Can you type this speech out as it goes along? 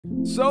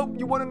So,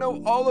 you want to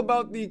know all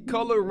about the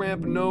color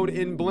ramp node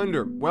in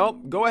Blender? Well,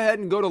 go ahead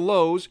and go to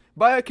Lowe's,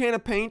 buy a can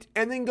of paint,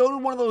 and then go to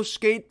one of those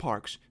skate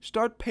parks.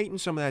 Start painting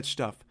some of that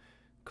stuff.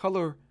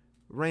 Color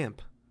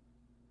ramp.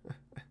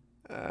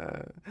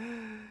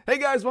 Hey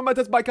guys, welcome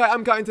back to TutsByKai.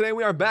 I'm Kai, and today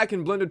we are back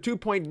in Blender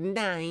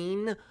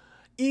 2.9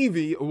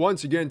 Eevee.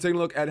 Once again, taking a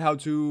look at how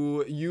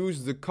to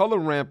use the color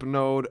ramp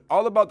node.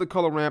 All about the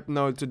color ramp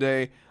node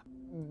today.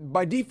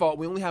 By default,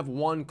 we only have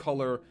one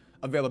color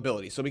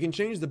availability, so we can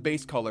change the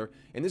base color,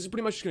 and this is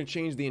pretty much just going to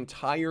change the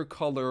entire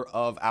color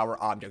of our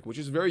object, which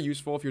is very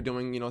useful if you're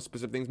doing,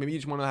 specific things. Maybe you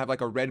just want to have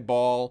like a red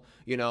ball,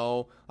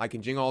 like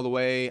in Jing All the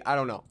Way. I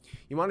don't know.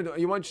 You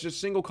want just a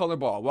single color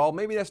ball. Well,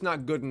 maybe that's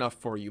not good enough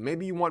for you.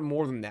 Maybe you want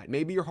more than that.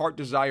 Maybe your heart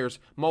desires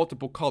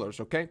multiple colors.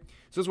 Okay,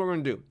 so this is what we're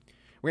going to do.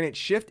 We're going to hit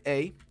Shift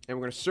A, and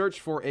we're going to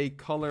search for a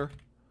color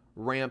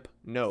ramp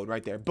node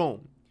right there.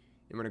 Boom.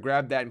 And we're going to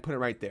grab that and put it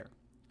right there.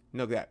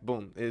 Look at that,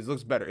 boom. It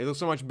looks better. It looks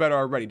so much better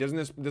already.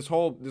 Doesn't this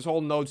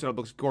whole node setup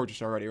looks gorgeous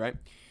already, right?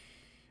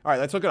 All right,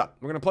 let's hook it up.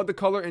 We're gonna plug the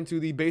color into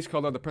the base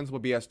color of the principal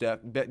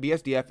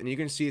BSDF, and you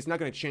can see it's not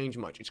gonna change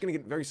much. It's gonna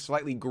get very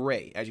slightly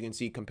gray, as you can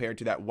see, compared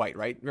to that white,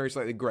 right? Very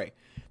slightly gray.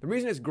 The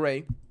reason it's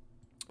gray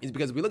is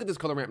because if we look at this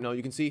color ramp node,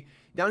 you can see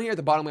down here at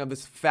the bottom we have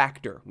this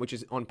factor, which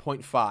is on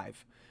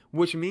 0.5,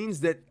 which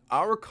means that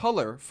our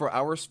color for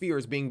our sphere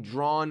is being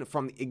drawn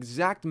from the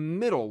exact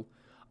middle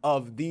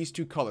of these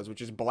two colors,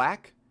 which is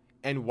black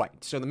and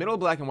white. So the middle of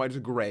black and white is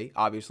gray,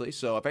 obviously.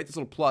 So if I hit this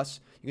little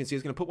plus, you can see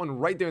it's going to put one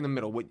right there in the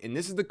middle. And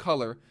this is the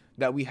color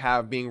that we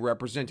have being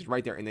represented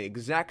right there in the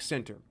exact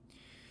center.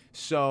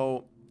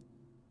 So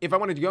if I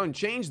wanted to go and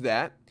change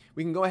that,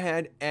 we can go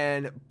ahead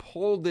and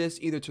pull this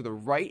either to the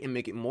right and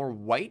make it more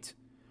white,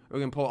 or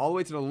we can pull all the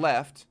way to the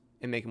left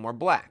and make it more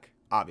black,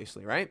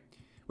 obviously, right?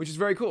 Which is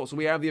very cool. So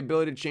we have the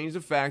ability to change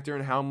the factor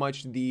and how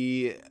much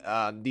these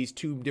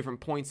two different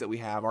points that we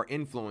have are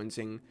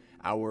influencing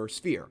our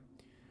sphere.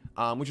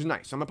 Which is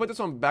nice. So I'm going to put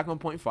this back on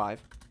 0.5. And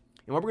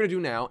what we're going to do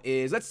now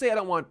is, let's say I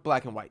don't want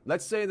black and white.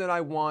 Let's say that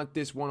I want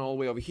this one all the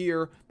way over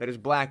here that is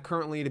black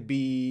currently to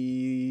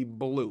be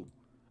blue.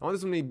 I want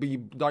this one to be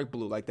dark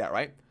blue like that,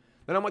 right?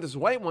 Then I want this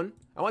white one.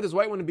 I want this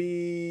white one to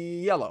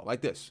be yellow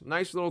like this.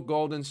 Nice little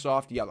golden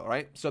soft yellow,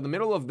 right? So the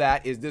middle of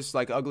that is this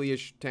like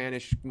uglyish,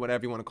 tannish,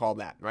 whatever you want to call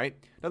that, right?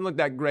 Doesn't look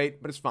that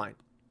great, but it's fine.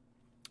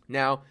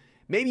 Now,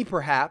 maybe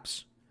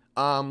perhaps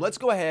let's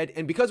go ahead,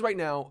 and because right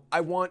now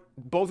I want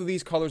both of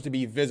these colors to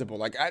be visible.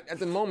 Like at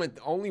the moment,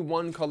 only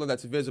one color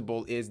that's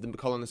visible is the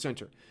color in the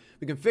center.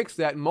 We can fix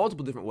that in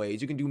multiple different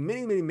ways. You can do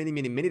many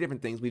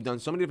different things. We've done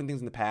so many different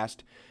things in the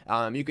past.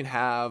 You can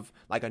have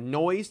like a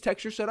noise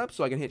texture set up,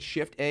 so I can hit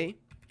Shift A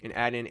and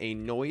add in a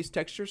noise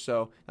texture.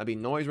 So that'll be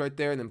noise right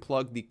there, and then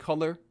plug the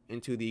color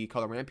into the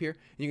color ramp here.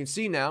 And you can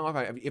see now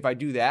if I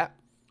do that,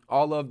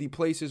 all of the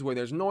places where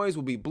there's noise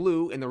will be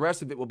blue, and the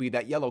rest of it will be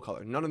that yellow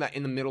color. None of that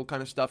in the middle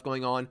kind of stuff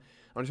going on.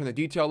 I'm going to turn the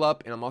detail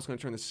up, and I'm also going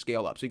to turn the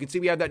scale up. So you can see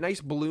we have that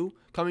nice blue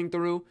coming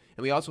through,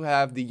 and we also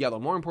have the yellow.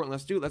 More important,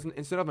 let's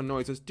instead of a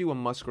noise, let's do a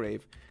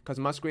Musgrave, because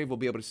Musgrave will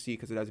be able to see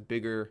because it has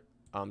bigger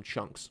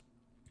chunks.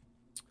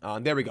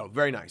 There we go.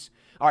 Very nice.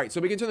 All right,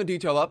 so we can turn the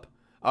detail up.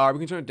 We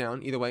can turn it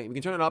down. Either way, we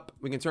can turn it up.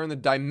 We can turn the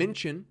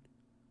dimension.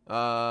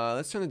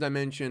 Let's turn the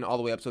dimension all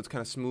the way up so it's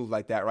kind of smooth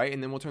like that, right?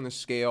 And then we'll turn the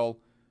scale.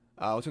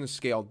 We'll turn the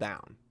scale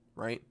down,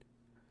 right?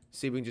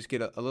 See if we can just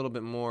get a little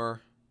bit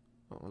more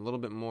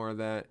of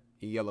that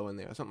yellow in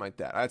there, something like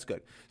that. That's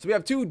good. So we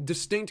have two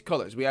distinct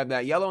colors. We have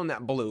that yellow and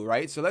that blue,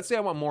 right? So let's say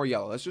I want more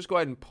yellow. Let's just go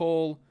ahead and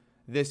pull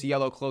this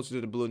yellow closer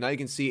to the blue. Now you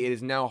can see it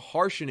is now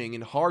harshening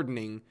and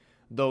hardening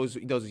those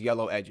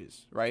yellow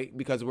edges, right?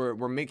 Because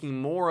we're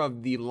making more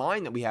of the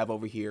line that we have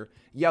over here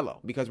yellow,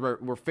 because we're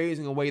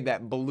phasing away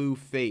that blue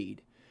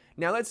fade.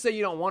 Now let's say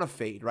you don't want to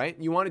fade, right?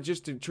 You want it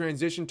just to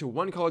transition to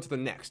one color to the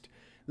next.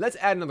 Let's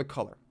add another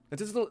color. Hit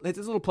this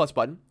little plus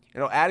button.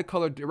 It'll add a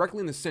color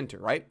directly in the center,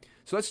 right?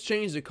 So let's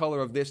change the color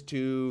of this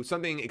to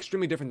something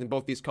extremely different than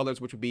both these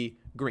colors, which would be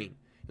green.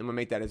 And we'll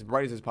make that as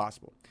bright as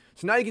possible.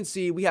 So now you can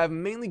see we have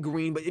mainly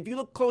green, but if you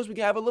look close, we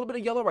can have a little bit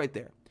of yellow right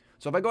there.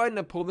 So if I go ahead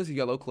and pull this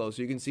yellow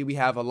closer, you can see we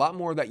have a lot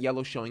more of that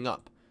yellow showing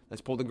up.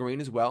 Let's pull the green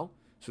as well.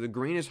 So the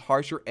green is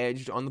harsher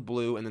edged on the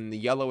blue, and then the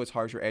yellow is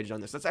harsher edged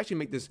on this. Let's actually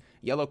make this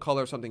yellow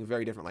color something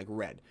very different, like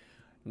red.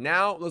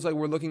 Now it looks like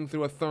we're looking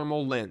through a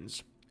thermal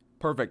lens.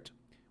 Perfect.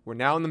 We're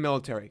now in the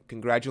military.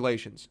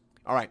 Congratulations.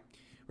 All right.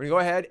 We're going to go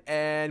ahead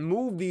and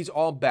move these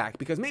all back,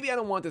 because maybe I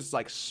don't want this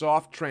like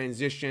soft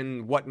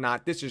transition,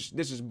 whatnot. This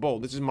is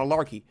bold. This is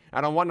malarkey.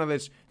 I don't want none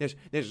of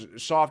this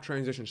soft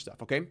transition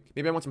stuff, okay?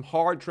 Maybe I want some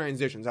hard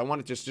transitions. I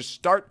want it to just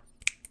start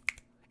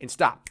and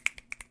stop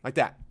like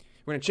that.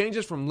 We're going to change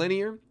this from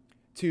linear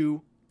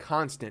to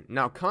constant.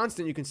 Now,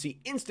 constant, you can see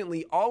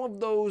instantly all of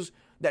those,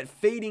 that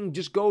fading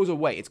just goes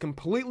away. It's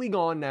completely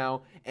gone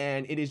now,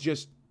 and it is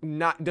just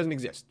doesn't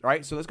exist, all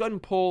right? So let's go ahead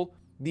and pull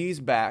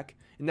these back,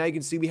 and now you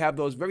can see we have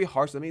those very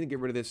harsh. Let me get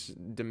rid of this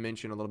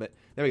dimension a little bit.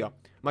 There we go,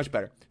 much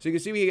better. So you can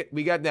see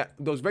we got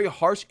those very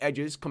harsh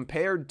edges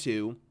compared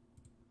to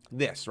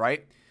this,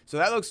 right? So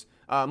that looks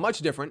much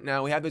different.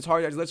 Now we have this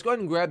hard edge. Let's go ahead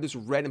and grab this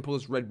red and pull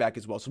this red back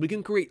as well. So we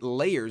can create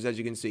layers, as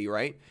you can see,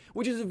 right?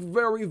 Which is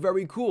very,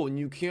 very cool. And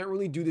you can't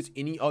really do this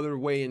any other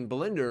way in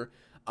Blender.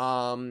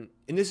 And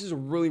this is a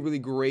really, really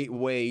great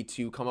way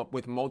to come up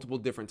with multiple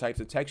different types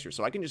of texture.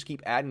 So I can just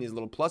keep adding these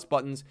little plus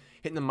buttons,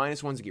 hitting the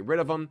minus ones to get rid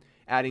of them,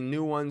 adding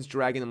new ones,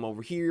 dragging them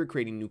over here,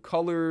 creating new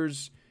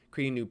colors,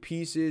 creating new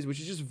pieces, which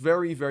is just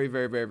very, very,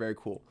 very, very, very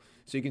cool.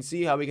 So you can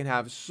see how we can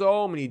have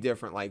so many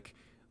different, like,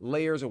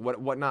 layers or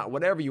whatnot,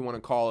 whatever you want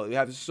to call it. We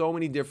have so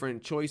many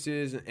different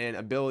choices and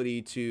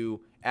ability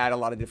to add a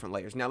lot of different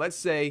layers. Now, let's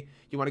say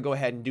you want to go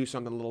ahead and do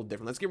something a little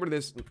different. Let's get rid of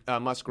this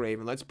Musgrave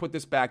and let's put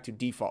this back to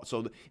default.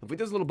 So if we hit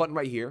this little button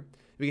right here,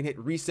 we can hit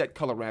reset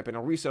color ramp and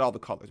it'll reset all the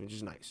colors, which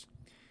is nice.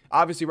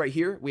 Obviously, right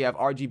here, we have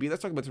RGB.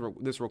 Let's talk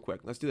about this real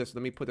quick. Let's do this.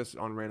 Let me put this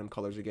on random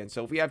colors again.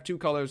 So if we have two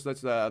colors,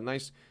 let's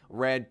nice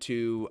red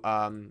to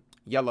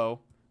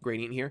yellow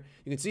gradient here.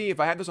 You can see if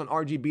I have this on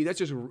RGB, that's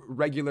just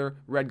regular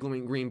red,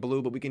 green,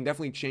 blue, but we can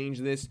definitely change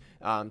this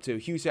to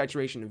hue,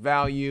 saturation, and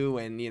value,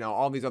 and, you know,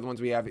 all these other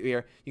ones we have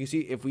here. You can see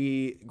if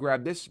we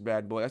grab this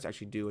bad boy, let's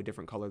actually do a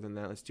different color than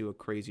that. Let's do a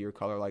crazier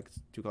color, like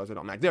two colors that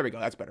don't match. There we go.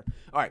 That's better.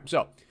 All right,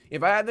 so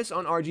if I have this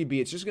on RGB,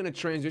 it's just going to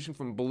transition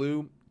from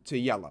blue to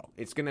yellow.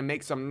 It's going to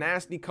make some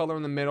nasty color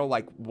in the middle,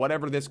 like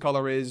whatever this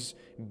color is,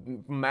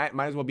 might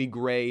as well be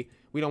gray.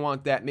 We don't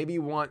want that. Maybe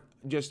you want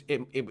just,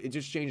 it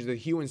just changes the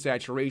hue and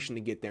saturation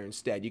to get there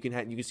instead. You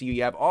can see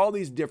you have all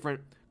these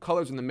different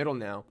colors in the middle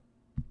now,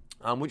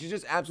 which is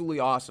just absolutely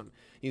awesome.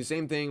 The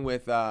same thing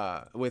with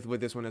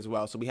this one as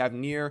well. So we have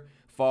near,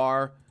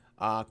 far,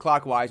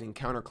 clockwise and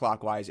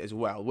counterclockwise as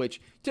well,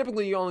 which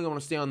typically you only want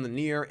to stay on the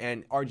near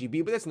and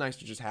RGB, but it's nice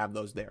to just have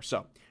those there.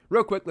 So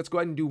real quick, let's go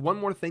ahead and do one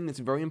more thing that's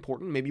very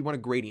important. Maybe you want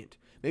a gradient.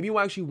 Maybe you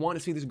actually want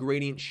to see this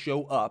gradient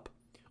show up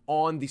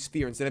on the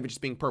sphere instead of it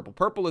just being purple.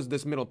 Purple is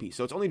this middle piece,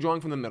 so it's only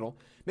drawing from the middle.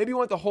 Maybe you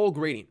want the whole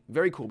gradient.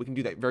 Very cool. We can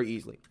do that very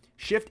easily.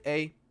 Shift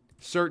A,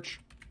 search,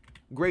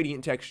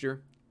 gradient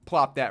texture,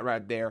 plop that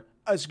right there.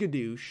 A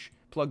skadoosh.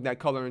 Plug that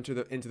color into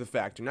the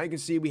factor. Now you can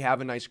see we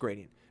have a nice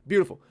gradient.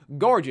 Beautiful.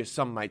 Gorgeous,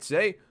 some might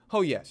say.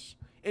 Oh, yes.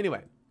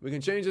 Anyway, we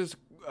can change this,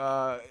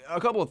 a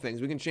couple of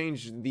things. We can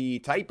change the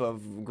type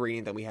of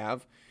gradient that we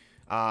have,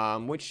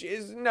 which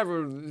is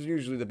never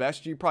usually the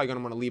best. You're probably going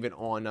to want to leave it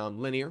on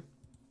linear.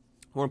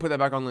 We're going to put that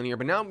back on linear,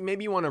 but now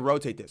maybe you want to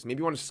rotate this. Maybe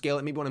you want to scale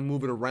it. Maybe you want to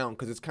move it around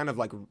because it's kind of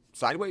like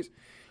sideways.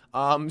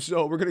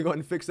 So we're going to go ahead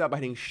and fix that by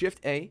hitting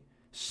Shift A,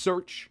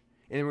 search,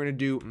 and then we're going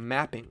to do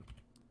mapping.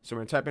 So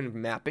we're going to type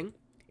in mapping,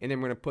 and then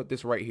we're going to put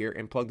this right here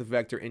and plug the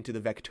vector into the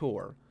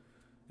vector.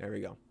 There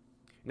we go.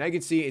 Now you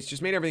can see it's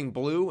just made everything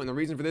blue, and the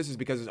reason for this is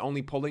because it's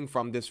only pulling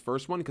from this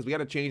first one because we got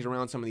to change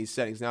around some of these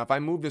settings. Now, if I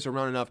move this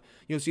around enough,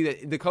 you'll see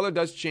that the color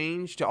does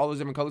change to all those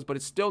different colors, but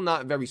it's still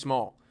not very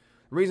small.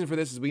 The reason for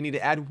this is we need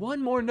to add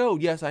one more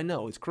node. Yes, I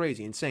know. It's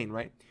crazy, insane,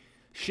 right?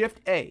 Shift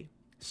A,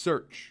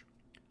 search,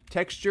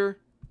 texture,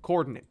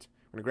 coordinate.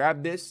 We're going to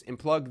grab this and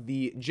plug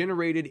the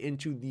generated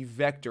into the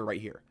vector right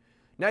here.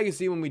 Now you can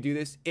see when we do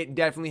this, it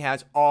definitely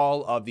has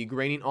all of the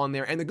gradient on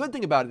there. And the good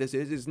thing about this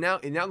is now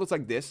it looks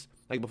like this.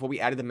 Like before we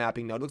added the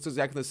mapping node, it looks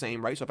exactly the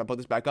same, right? So if I put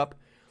this back up,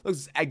 it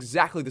looks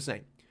exactly the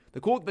same. The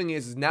cool thing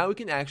is now we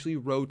can actually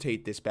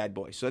rotate this bad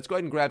boy. So let's go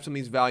ahead and grab some of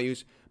these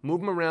values, move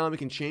them around. We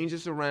can change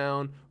this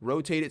around,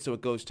 rotate it so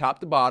it goes top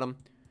to bottom.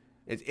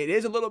 It's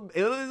a little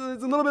bit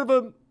of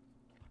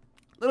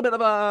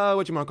a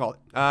what you want to call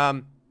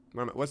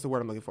it? What's the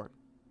word I'm looking for?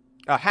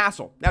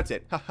 Hassle. That's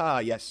it. Haha.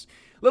 Yes,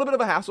 a little bit of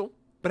a hassle,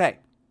 but hey,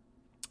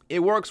 it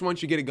works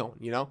once you get it going.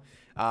 You know,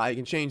 you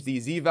can change the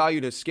Z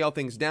value to scale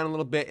things down a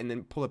little bit and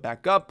then pull it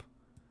back up.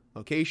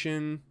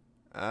 Location.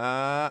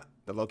 The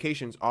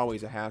location's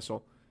always a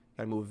hassle.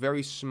 Got to move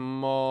very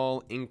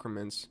small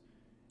increments,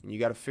 and you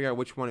got to figure out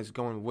which one is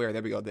going where.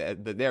 There we go.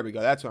 There we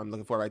go. That's what I'm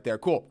looking for right there.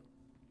 Cool.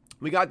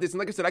 We got this, and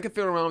like I said, I can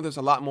fiddle around with this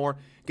a lot more.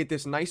 Get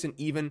this nice and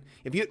even.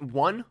 If you hit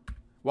 1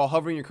 while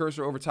hovering your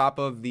cursor over top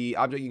of the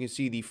object, you can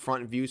see the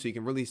front view, so you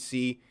can really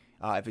see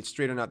if it's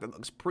straight or not. That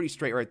looks pretty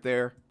straight right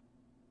there.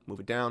 Move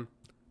it down.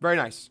 Very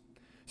nice.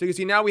 So you can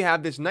see now we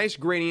have this nice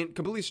gradient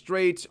completely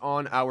straight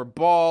on our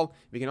ball.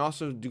 We can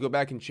also go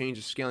back and change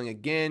the scaling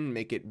again,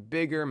 make it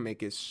bigger,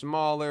 make it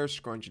smaller,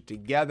 scrunch it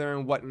together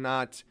and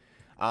whatnot.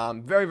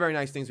 Very, very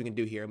nice things we can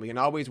do here. And we can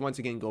always, once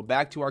again, go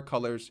back to our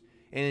colors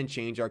and then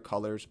change our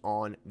colors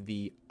on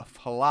the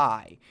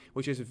fly,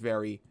 which is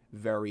very,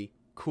 very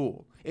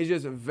cool. It's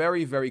just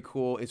very, very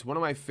cool. It's one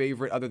of my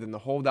favorite, other than the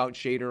holdout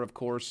shader, of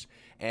course,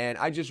 and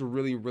I just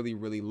really, really,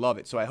 really love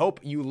it. So I hope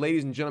you,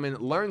 ladies and gentlemen,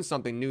 learned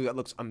something new that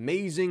looks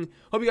amazing.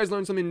 Hope you guys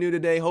learned something new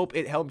today. Hope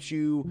it helps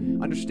you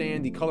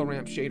understand the color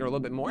ramp shader a little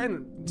bit more,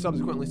 and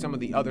subsequently some of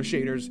the other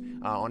shaders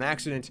on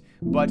accident.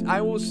 But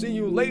I will see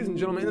you, ladies and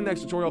gentlemen, in the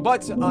next tutorial.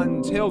 But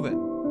until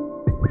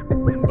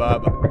then,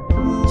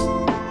 bye-bye.